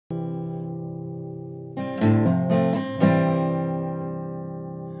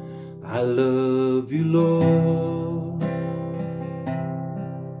I love you, Lord,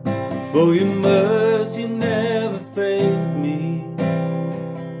 for your mercy never failed me.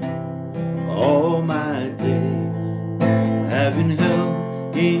 All my days have been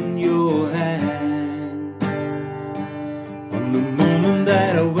held in your hand. From the moment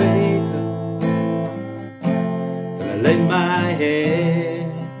that I wake up till I lay my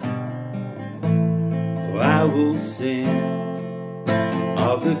head, I will sing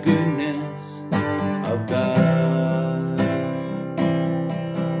of the goodness of God.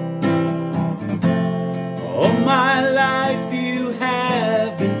 All my life you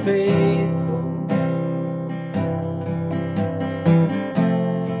have been faithful.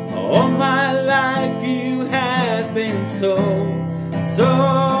 All my life you have been so,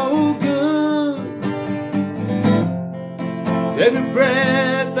 so good. Every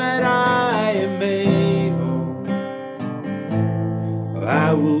breath that I am able,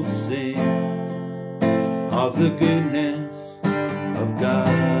 I will sing of the goodness of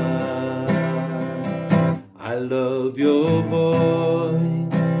God. I love your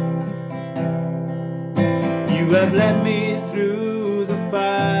voice. You have led me through the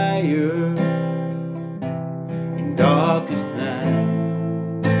fire in darkest night.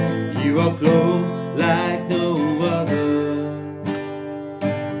 You are close like no other.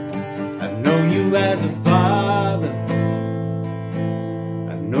 I've known you as a father,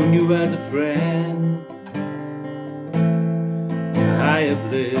 known you as a friend. I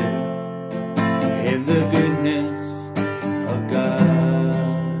have lived in the goodness of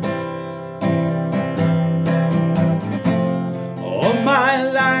God. All my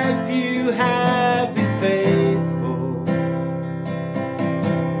life you have been faithful.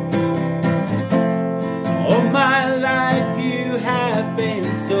 All my life you have been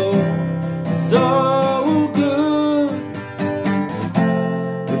so, so good.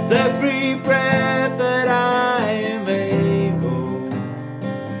 With every breath that I am able,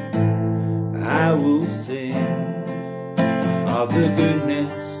 I will sing of the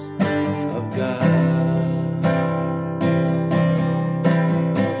goodness of God.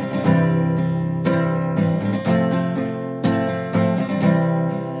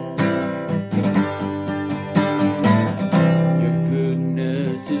 Your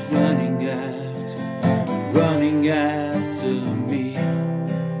goodness is running after me.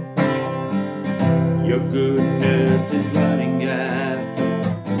 Your goodness is running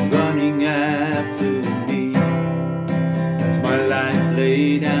after me. My life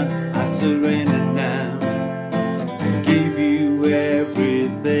laid down, I surrender now. Give you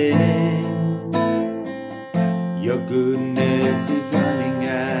everything. Your goodness is running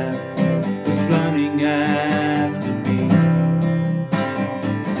after me.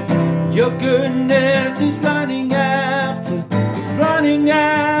 Your goodness is running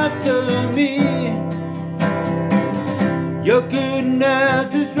after me. Your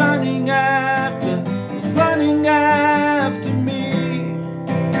goodness is running after me.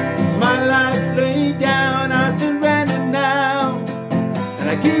 My life laid down, I surrender now, and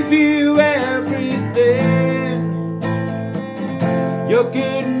I give you everything. Your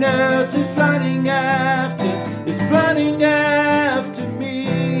goodness is running after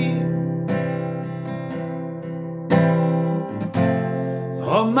me.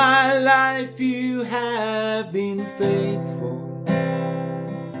 All my life you have been faithful.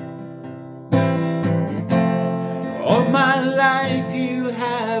 All my life you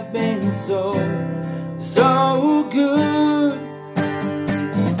have been so, so good.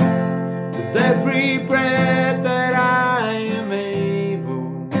 With every breath that I am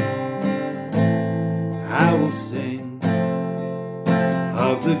able, I will sing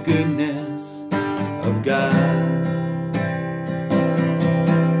of the goodness of God.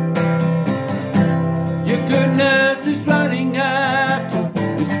 Your goodness is running after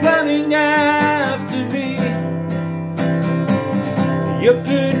me. Your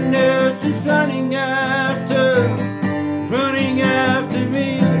goodness is running after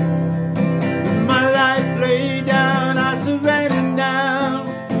me. My life laid down, I surrender now.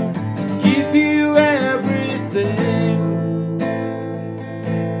 Give you everything.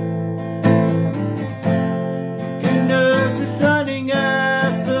 Goodness is running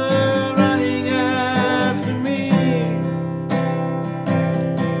after me.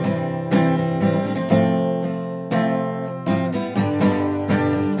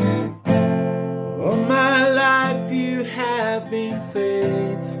 Oh,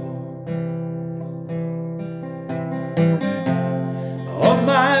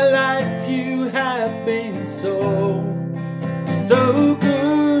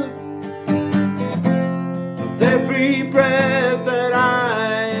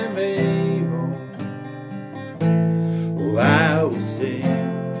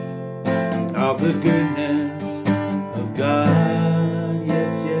 of the goodness of God.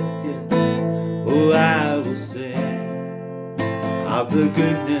 Yes, yes, yes. Oh, I will sing of the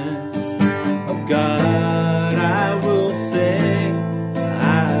goodness